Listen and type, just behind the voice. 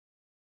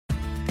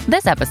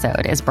This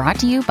episode is brought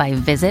to you by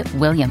Visit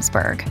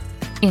Williamsburg.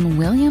 In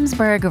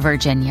Williamsburg,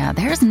 Virginia,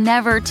 there's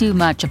never too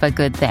much of a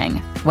good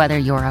thing. Whether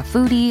you're a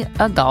foodie,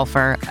 a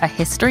golfer, a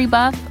history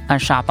buff, a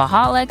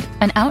shopaholic,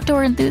 an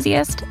outdoor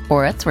enthusiast,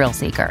 or a thrill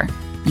seeker,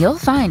 you'll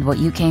find what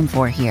you came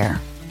for here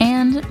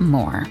and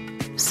more.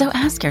 So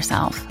ask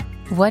yourself,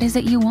 what is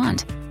it you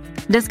want?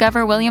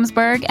 Discover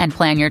Williamsburg and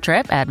plan your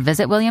trip at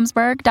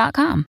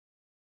visitwilliamsburg.com.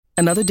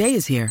 Another day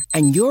is here,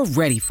 and you're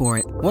ready for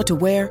it. What to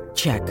wear?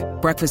 Check.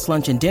 Breakfast,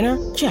 lunch, and dinner?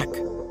 Check.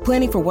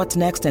 Planning for what's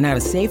next and how to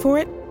save for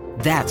it?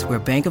 That's where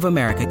Bank of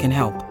America can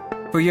help.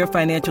 For your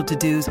financial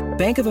to-dos,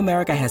 Bank of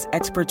America has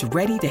experts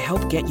ready to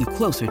help get you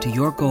closer to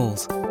your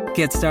goals.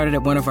 Get started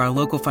at one of our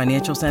local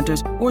financial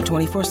centers or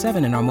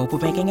 24/7 in our mobile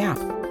banking app.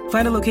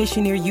 Find a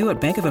location near you at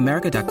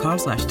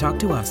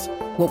bankofamerica.com/talktous.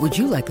 What would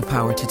you like the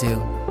power to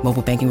do?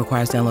 Mobile banking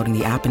requires downloading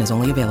the app and is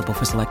only available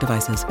for select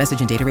devices.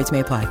 Message and data rates may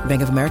apply.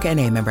 Bank of America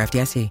N.A., member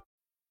FDIC.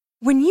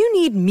 When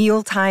you need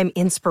mealtime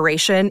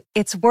inspiration,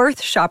 it's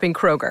worth shopping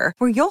Kroger,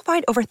 where you'll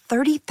find over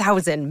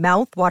 30,000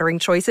 mouth-watering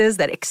choices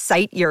that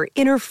excite your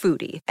inner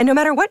foodie. And no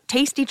matter what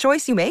tasty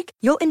choice you make,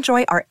 you'll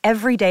enjoy our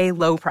everyday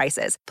low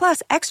prices,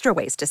 plus extra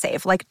ways to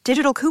save, like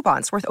digital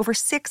coupons worth over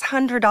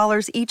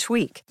 $600 each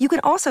week. You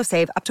can also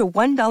save up to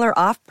 $1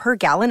 off per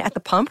gallon at the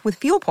pump with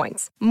fuel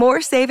points.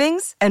 More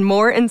savings and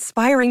more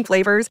inspiring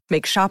flavors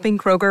make shopping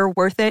Kroger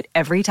worth it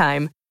every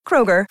time.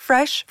 Kroger,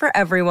 fresh for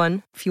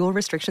everyone. Fuel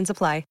restrictions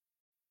apply.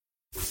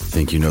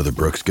 Think you know the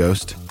Brooks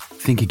Ghost?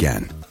 Think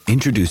again.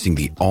 Introducing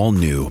the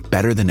all-new,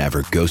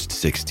 better-than-ever Ghost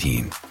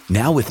 16.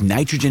 Now with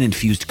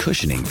nitrogen-infused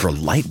cushioning for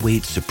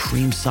lightweight,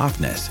 supreme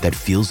softness that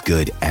feels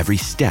good every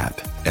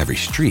step, every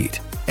street,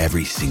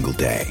 every single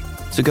day.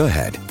 So go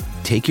ahead,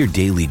 take your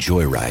daily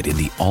joyride in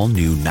the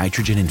all-new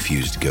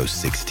nitrogen-infused Ghost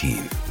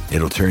 16.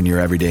 It'll turn your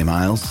everyday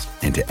miles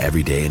into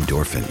everyday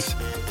endorphins.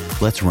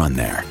 Let's run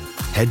there.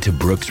 Head to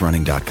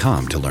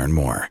brooksrunning.com to learn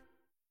more.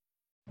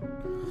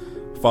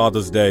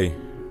 Father's Day.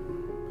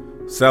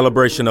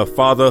 Celebration of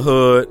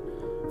fatherhood,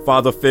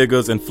 father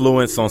figures'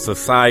 influence on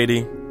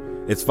society.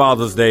 It's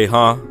Father's Day,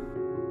 huh?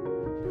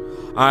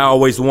 I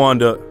always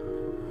wondered,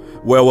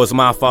 where was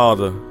my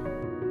father?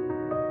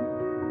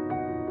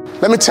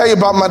 Let me tell you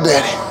about my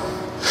daddy.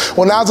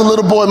 When I was a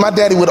little boy, my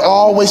daddy would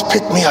always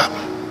pick me up.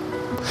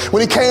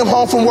 When he came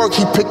home from work,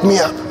 he'd pick me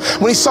up.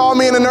 When he saw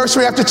me in the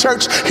nursery after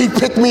church, he'd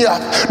pick me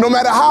up. No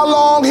matter how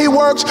long he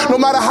worked, no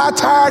matter how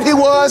tired he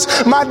was,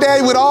 my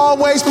daddy would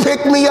always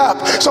pick me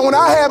up. So when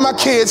I had my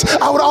kids,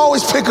 I would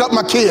always pick up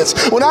my kids.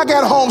 When I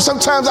got home,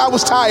 sometimes I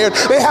was tired.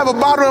 They have a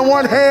bottle in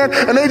one hand,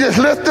 and they just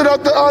lifted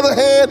up the other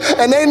hand,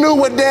 and they knew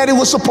what daddy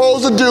was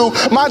supposed to do.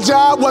 My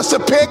job was to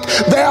pick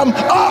them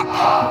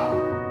up.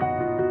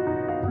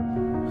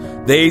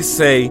 They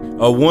say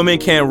a woman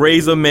can't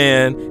raise a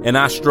man, and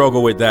I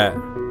struggle with that.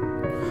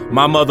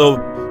 My mother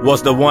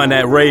was the one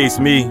that raised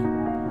me.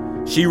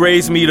 She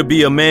raised me to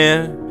be a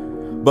man,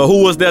 but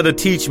who was there to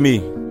teach me?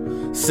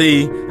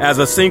 See, as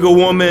a single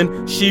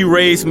woman, she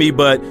raised me,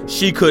 but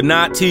she could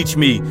not teach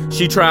me.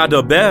 She tried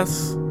her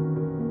best.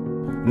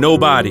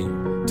 Nobody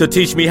to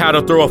teach me how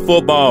to throw a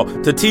football,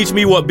 to teach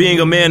me what being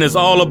a man is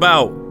all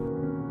about.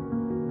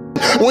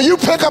 When you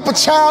pick up a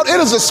child, it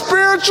is a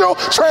spiritual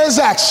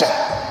transaction.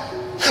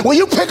 When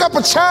you pick up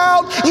a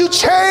child, you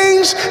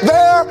change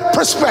their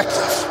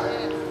perspective.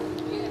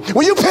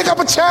 When you pick up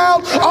a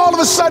child, all of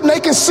a sudden they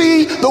can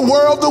see the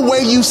world the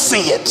way you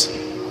see it.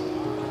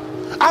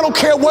 I don't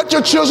care what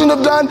your children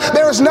have done.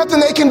 There is nothing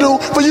they can do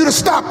for you to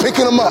stop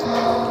picking them up.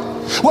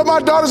 Well,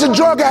 my daughter's a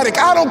drug addict.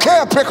 I don't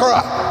care. Pick her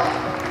up.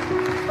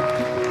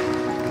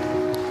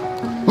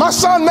 My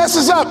son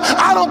messes up.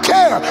 I don't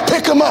care.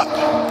 Pick him up.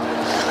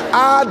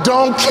 I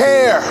don't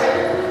care.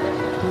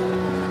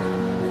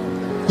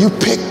 You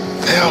pick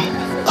them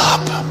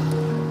up.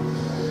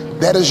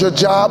 That is your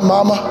job,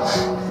 mama.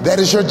 That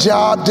is your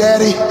job,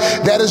 daddy.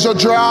 That is your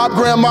job,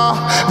 grandma.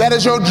 That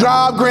is your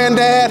job,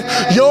 granddad.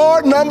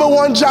 Your number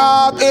one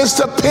job is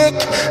to pick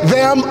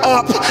them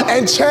up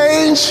and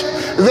change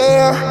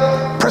their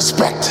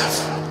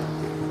perspective.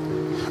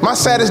 My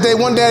saddest day,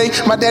 one day,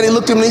 my daddy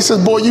looked at me and he says,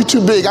 boy, you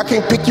too big. I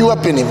can't pick you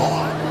up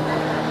anymore.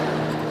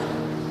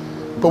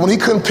 But when he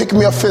couldn't pick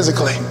me up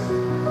physically,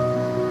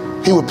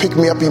 he would pick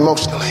me up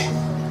emotionally.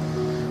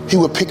 He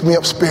would pick me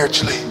up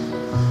spiritually.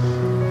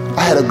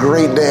 I had a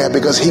great dad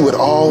because he would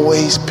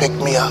always pick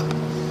me up.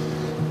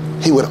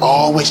 He would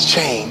always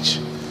change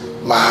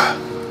my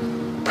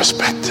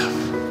perspective.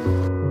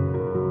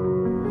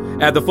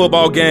 At the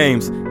football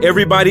games,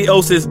 everybody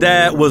else's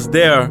dad was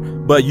there,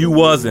 but you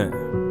wasn't.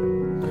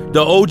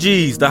 The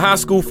OGs, the high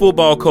school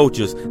football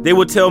coaches, they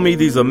would tell me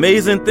these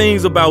amazing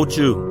things about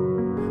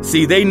you.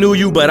 See, they knew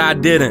you, but I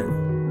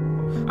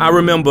didn't. I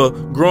remember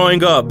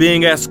growing up,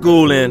 being at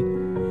school,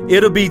 and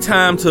it'll be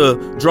time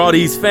to draw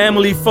these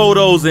family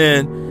photos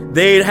in.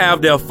 They'd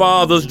have their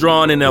fathers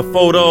drawn in their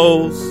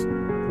photos.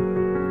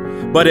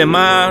 But in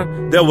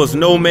mine, there was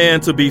no man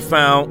to be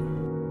found.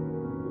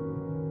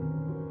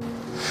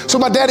 So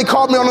my daddy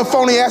called me on the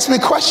phone. He asked me a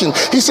question.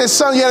 He said,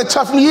 son, you had a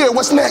tough year.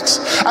 What's next?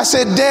 I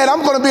said, Dad,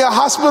 I'm going to be a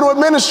hospital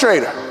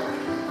administrator.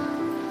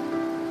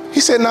 He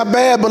He said, not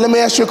bad, but let me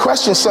ask you a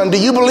question, son.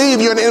 Do you believe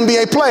you're an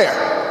NBA player?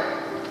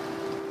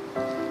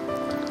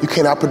 You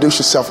can't outproduce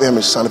your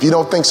self-image, son. If you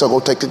don't think so, go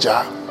take the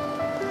job.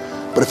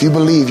 But if you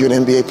believe you're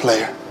an NBA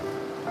player,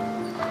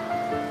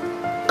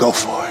 go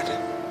for it.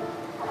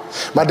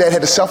 My dad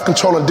had the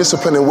self-control and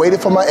discipline and waited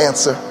for my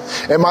answer.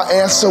 And my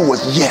answer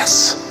was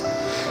yes.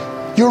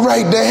 You're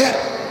right, Dad.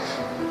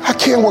 I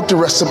can't work the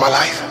rest of my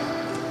life.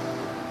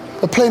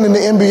 But playing in the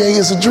NBA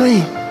is a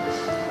dream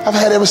I've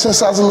had ever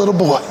since I was a little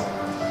boy.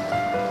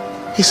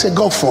 He said,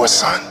 go for it,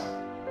 son.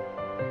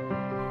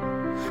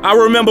 I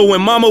remember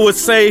when Mama would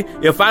say,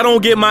 if I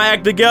don't get my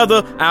act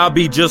together, I'll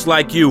be just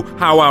like you.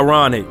 How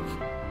ironic.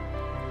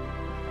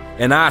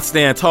 And I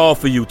stand tall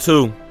for you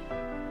too.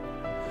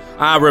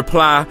 I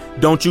reply,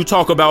 don't you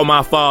talk about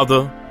my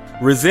father.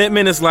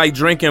 Resentment is like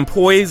drinking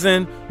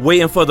poison,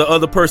 waiting for the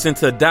other person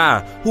to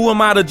die. Who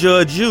am I to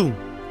judge you?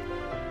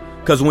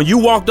 Because when you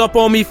walked up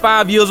on me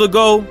 5 years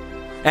ago,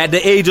 at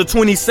the age of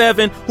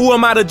 27, who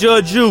am I to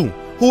judge you?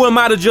 Who am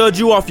I to judge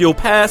you off your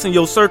past and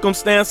your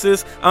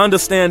circumstances? I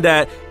understand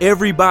that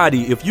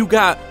everybody, if you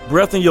got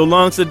breath in your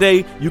lungs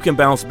today, you can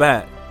bounce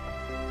back.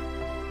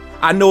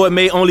 I know it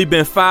may only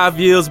been 5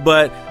 years,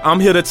 but I'm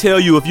here to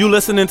tell you, if you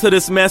listening to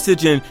this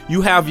message and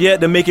you have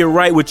yet to make it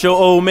right with your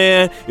old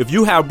man, if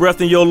you have breath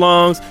in your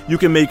lungs, you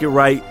can make it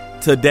right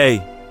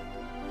today.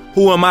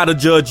 Who am I to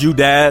judge you,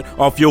 Dad,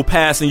 off your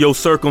past and your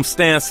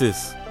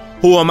circumstances?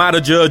 Who am I to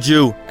judge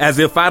you as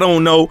if I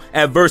don't know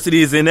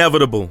adversity is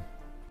inevitable?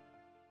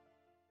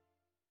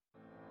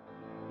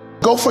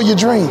 Go for your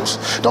dreams.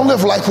 Don't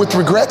live life with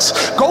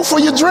regrets. Go for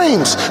your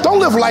dreams. Don't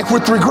live life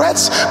with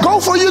regrets.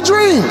 Go for your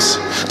dreams.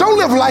 Don't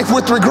live life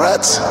with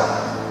regrets.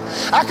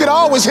 I could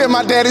always hear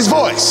my daddy's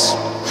voice.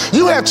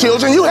 You have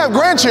children, you have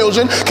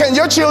grandchildren. Can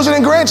your children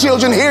and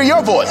grandchildren hear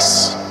your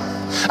voice?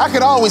 I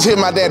could always hear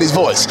my daddy's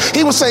voice.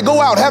 He would say, go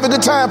out, have a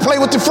good time, play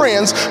with your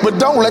friends, but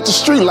don't let the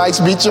street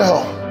lights beat you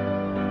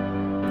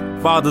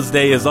home. Father's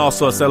Day is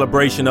also a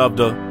celebration of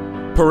the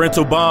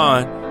parental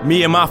bond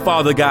me and my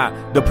father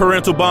got, the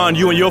parental bond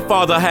you and your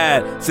father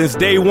had since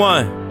day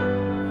one.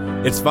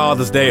 It's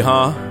Father's Day,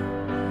 huh?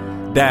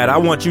 Dad, I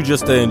want you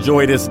just to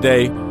enjoy this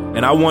day,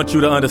 and I want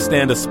you to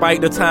understand,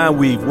 despite the time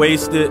we've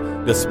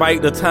wasted,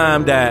 despite the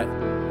time that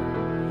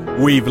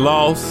we've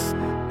lost,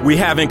 we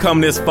haven't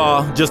come this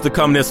far just to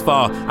come this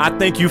far. I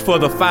thank you for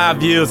the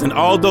 5 years, and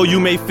although you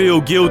may feel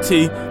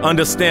guilty,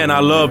 understand I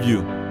love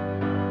you.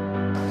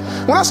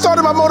 When I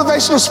started my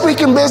motivational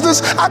speaking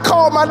business, I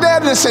called my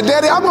dad and said,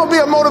 Daddy, I'm going to be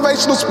a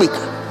motivational speaker.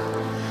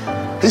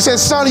 He said,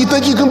 son, you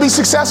think you can be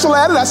successful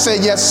at it? I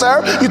said, yes,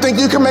 sir. You think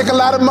you can make a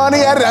lot of money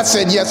at it? I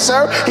said, yes,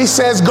 sir. He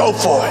says, go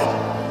for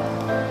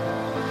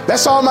it.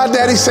 That's all my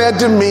daddy said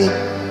to me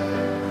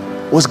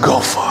was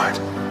go for it.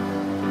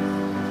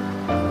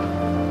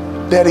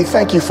 Daddy,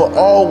 thank you for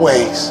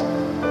always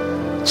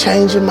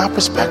changing my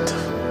perspective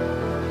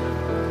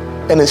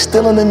and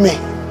instilling in me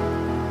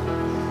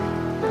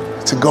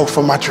to go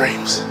for my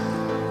dreams.